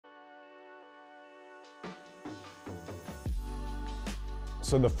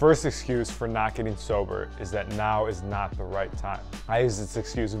So the first excuse for not getting sober is that now is not the right time. I use this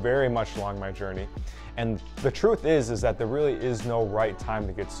excuse very much along my journey. And the truth is that there really is no right time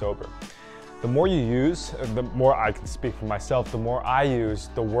to get sober. The more you use, the more I can speak for myself, the more I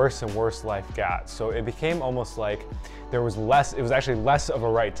used, the worse and worse life got. So it became almost like there was less, it was actually less of a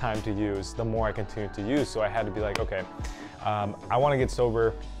right time to use the more I continued to use. So I had to be like, okay, I want to get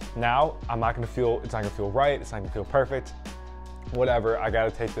sober now. It's not gonna feel right, it's not gonna feel perfect. Whatever, I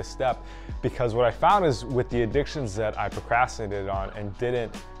gotta take this step. Because what I found is with the addictions that I procrastinated on and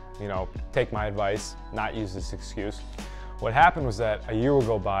didn't, take my advice, not use this excuse, what happened was that a year would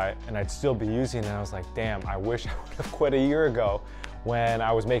go by and I'd still be using it, and I was like, damn, I wish I would have quit a year ago when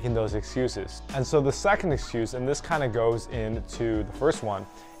I was making those excuses. And so the second excuse, and this kind of goes into the first one,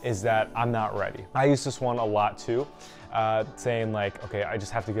 is that I'm not ready. I use this one a lot too, saying like, okay, I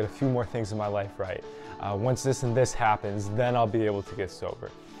just have to get a few more things in my life right. Once this and this happens, then I'll be able to get sober.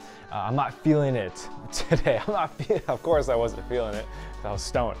 I'm not feeling it today. Of course I wasn't feeling it. I was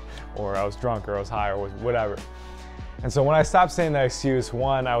stoned, or I was drunk, or I was high, or whatever. And so when I stopped saying that excuse,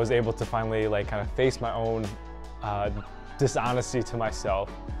 one, I was able to finally kind of face my own dishonesty to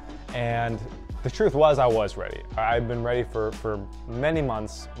myself. And the truth was, I was ready. I've been ready for many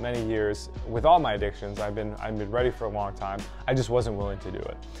months, many years. With all my addictions, I've been ready for a long time. I just wasn't willing to do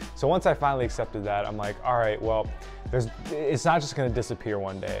it. So once I finally accepted that, I'm like, all right, well, it's not just gonna disappear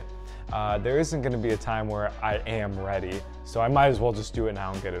one day. There isn't gonna be a time where I am ready, so I might as well just do it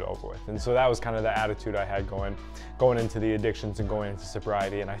now and get it over with. And so that was kind of the attitude I had going into the addictions and going into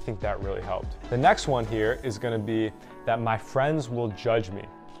sobriety, and I think that really helped. The next one here is gonna be that my friends will judge me.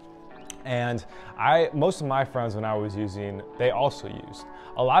 And most of my friends when I was using, they also used.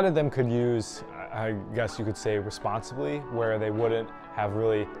 A lot of them could use, I guess you could say, responsibly, where they wouldn't have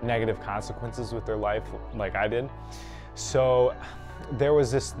really negative consequences with their life like I did. So there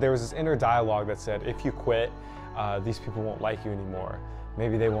was this inner dialogue that said, if you quit, these people won't like you anymore.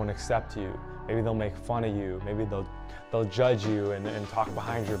 Maybe they won't accept you. Maybe they'll make fun of you. Maybe they'll judge you and talk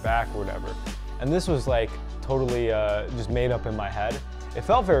behind your back or whatever. And this was like totally just made up in my head. It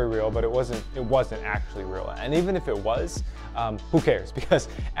felt very real, but it wasn't actually real. And even if it was, who cares? Because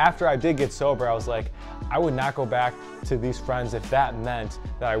after I did get sober, I was like, I would not go back to these friends if that meant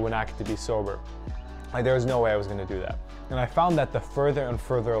that I would not get to be sober. Like, there was no way I was gonna do that. And I found that the further and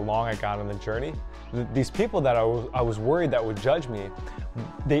further along I got on the journey, these people that I was worried that would judge me,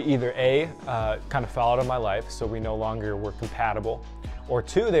 they either kind of fell out of my life, so we no longer were compatible, or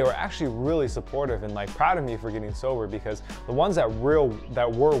two, they were actually really supportive and proud of me for getting sober, because the ones that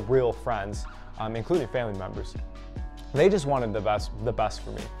were real friends, including family members, they just wanted the best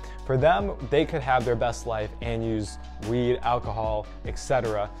for me. For them, they could have their best life and use weed, alcohol,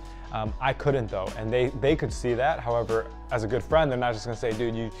 etc. I couldn't though, and they could see that. However, as a good friend, they're not just gonna say,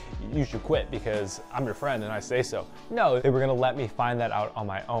 dude, you should quit because I'm your friend and I say so. No, they were gonna let me find that out on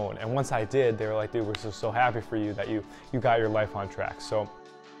my own. And once I did, they were like, dude, we're so happy for you that you got your life on track. So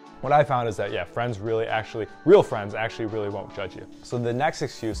what I found is that, yeah, real friends actually really won't judge you. So the next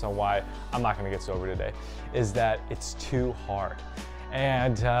excuse on why I'm not gonna get sober today is that it's too hard.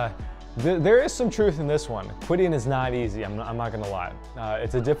 And there is some truth in this one. Quitting is not easy, I'm not gonna lie.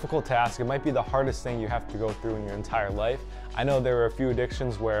 It's a difficult task. It might be the hardest thing you have to go through in your entire life. I know there are a few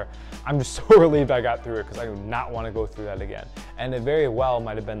addictions where I'm just so relieved I got through it, because I do not want to go through that again. And it very well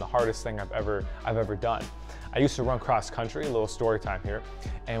might have been the hardest thing I've ever done. I used to run cross country, a little story time here,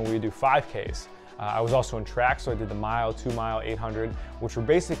 and we would do 5Ks. I was also in track, so I did the mile, 2 mile, 800, which were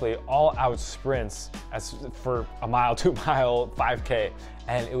basically all out sprints for a mile, 2 mile, 5K,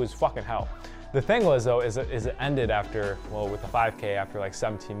 and it was fucking hell. The thing was though, is it ended after, well, with the 5K after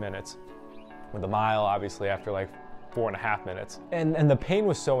 17 minutes, with the mile obviously after 4.5 minutes. And the pain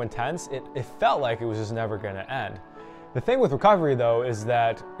was so intense, it felt like it was just never gonna end. The thing with recovery though is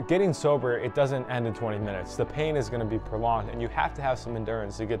that getting sober, it doesn't end in 20 minutes. The pain is gonna be prolonged, and you have to have some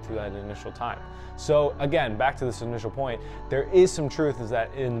endurance to get through that initial time. So again, back to this initial point, there is some truth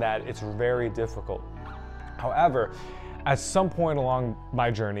in that it's very difficult. However, at some point along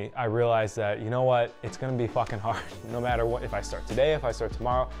my journey, I realized that, you know what, it's gonna be fucking hard, no matter what, if I start today, if I start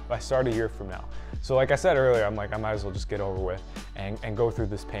tomorrow, if I start a year from now. So like I said earlier, I'm like, I might as well just get over with and go through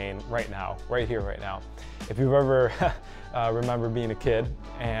this pain right now, right here, right now. If you've ever remember being a kid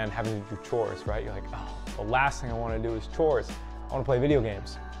and having to do chores, right? You're like, oh, the last thing I wanna do is chores. I wanna play video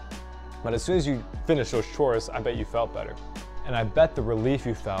games. But as soon as you finish those chores, I bet you felt better. And I bet the relief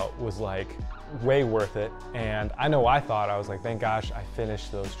you felt was way worth it. And I know I thought, I was like, thank gosh I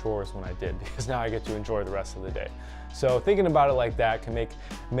finished those chores when I did, because now I get to enjoy the rest of the day. So thinking about it like that can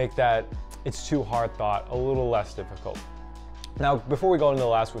make that it's too hard thought a little less difficult. Now, before we go into the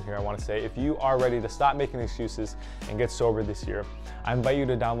last one here, I want to say if you are ready to stop making excuses and get sober this year, I invite you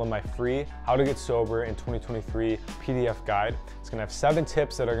to download my free How to Get Sober in 2023 PDF guide. It's going to have 7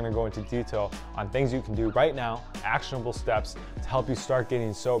 tips that are going to go into detail on things you can do right now, actionable steps to help you start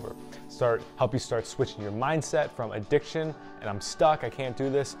getting sober. Help you start switching your mindset from addiction and I'm stuck, I can't do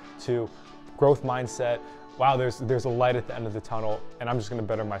this, to growth mindset. Wow, there's a light at the end of the tunnel, and I'm just gonna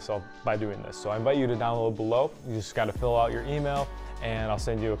better myself by doing this. So I invite you to download below. You just gotta fill out your email, and I'll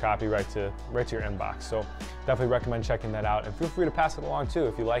send you a copy right to your inbox. So definitely recommend checking that out, and feel free to pass it along too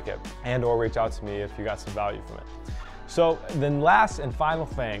if you like it, and or reach out to me if you got some value from it. So then last and final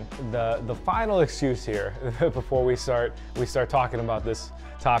thing, the final excuse here before we start talking about this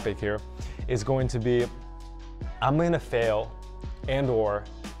topic here is going to be, I'm gonna fail and or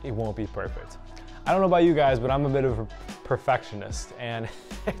it won't be perfect. I don't know about you guys, but I'm a bit of a perfectionist, and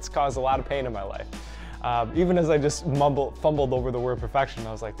it's caused a lot of pain in my life. Even as I just fumbled over the word perfection,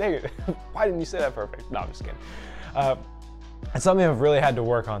 I was like, dang it, why didn't you say that perfect? No, I'm just kidding. It's something I've really had to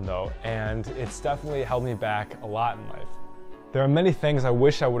work on though, and it's definitely held me back a lot in life. There are many things I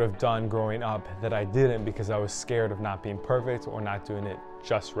wish I would have done growing up that I didn't because I was scared of not being perfect or not doing it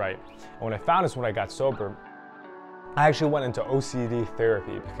just right. And what I found is when I got sober, I actually went into OCD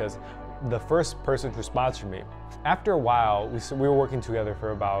therapy because the first person to sponsor me, after a while, we were working together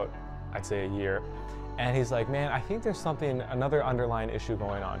for about, I'd say, a year, and he's like, man, I think there's another underlying issue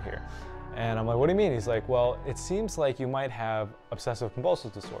going on here. And I'm like, what do you mean? He's like, well, it seems like you might have obsessive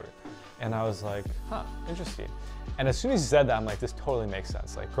compulsive disorder. And I was like, huh, interesting. And as soon as he said that, I'm like, this totally makes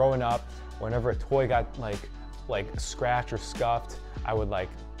sense. Like growing up, whenever a toy got like scratched or scuffed, I would I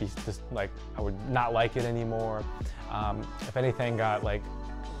would not like it anymore. If anything got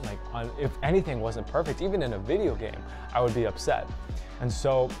if anything wasn't perfect, even in a video game, I would be upset. And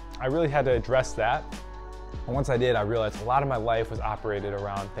so I really had to address that. And once I did, I realized a lot of my life was operated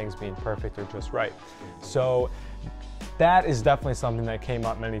around things being perfect or just right. So that is definitely something that came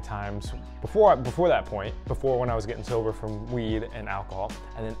up many times before that point, before when I was getting sober from weed and alcohol.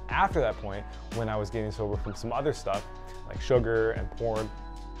 And then after that point, when I was getting sober from some other stuff like sugar and porn.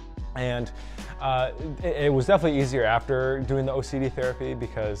 And it was definitely easier after doing the OCD therapy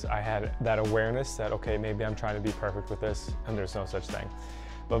because I had that awareness that, okay, maybe I'm trying to be perfect with this and there's no such thing.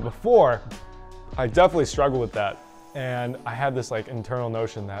 But before, I definitely struggled with that. And I had this internal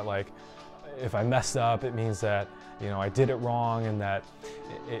notion that if I messed up, it means that, I did it wrong and that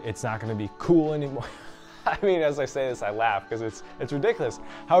it's not gonna be cool anymore. I mean, as I say this, I laugh because it's ridiculous.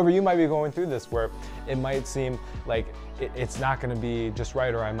 However, you might be going through this where it might seem like it's not gonna be just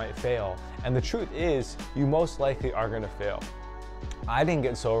right or I might fail. And the truth is, you most likely are gonna fail. I didn't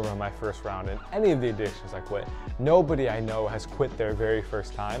get sober on my first round in any of the addictions I quit. Nobody I know has quit their very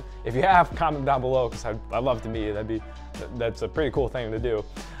first time. If you have, comment down below because I'd love to meet you. That's a pretty cool thing to do.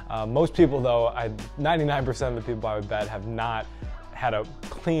 Most people though, 99% of the people I would bet have not had a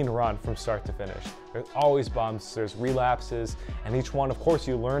clean run from start to finish. There's always bumps, there's relapses, and each one, of course,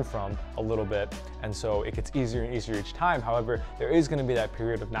 you learn from a little bit, and so it gets easier and easier each time. However, there is gonna be that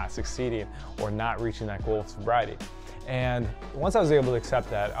period of not succeeding or not reaching that goal of sobriety. And once I was able to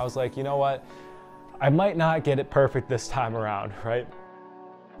accept that, I was like, you know what? I might not get it perfect this time around, right?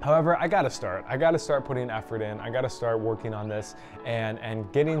 However, I gotta start. I gotta start putting effort in. I gotta start working on this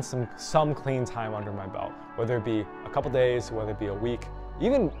and getting some clean time under my belt, whether it be a couple days, whether it be a week,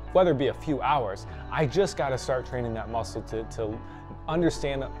 even whether it be a few hours. I just gotta start training that muscle to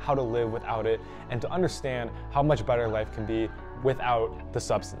understand how to live without it and to understand how much better life can be without the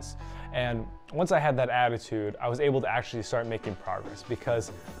substance. And once I had that attitude, I was able to actually start making progress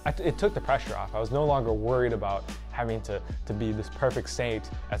because it took the pressure off. I was no longer worried about having to be this perfect saint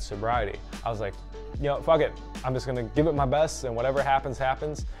at sobriety. I was like, fuck it. I'm just gonna give it my best and whatever happens,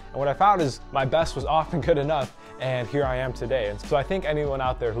 happens. And what I found is my best was often good enough, and here I am today. And so I think anyone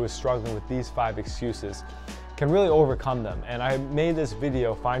out there who is struggling with these 5 excuses can really overcome them. And I made this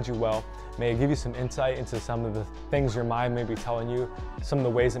video, Find You Well, may give you some insight into some of the things your mind may be telling you, some of the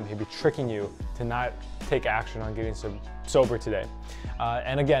ways that may be tricking you to not take action on getting sober today.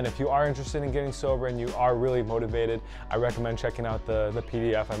 And again, if you are interested in getting sober and you are really motivated, I recommend checking out the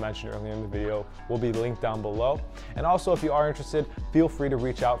PDF I mentioned earlier in the video. Will be linked down below. And also, if you are interested, feel free to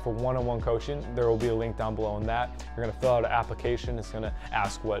reach out for one-on-one coaching. There will be a link down below on that. You're gonna fill out an application. It's gonna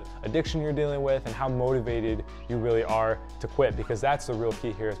ask what addiction you're dealing with and how motivated you really are to quit, because that's the real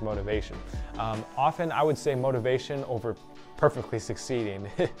key here is motivation. Often I would say motivation over perfectly succeeding.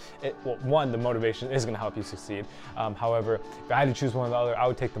 Well, one, the motivation is going to help you succeed. However, if I had to choose one or the other, I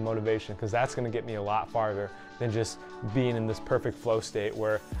would take the motivation, because that's going to get me a lot farther than just being in this perfect flow state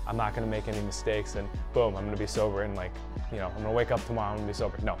where I'm not going to make any mistakes and boom, I'm going to be sober, and like, I'm going to wake up tomorrow and I'm going to be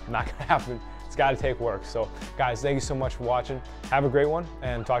sober. No, not going to happen. It's got to take work. So guys, thank you so much for watching. Have a great one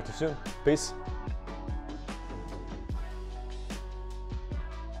and talk to you soon. Peace.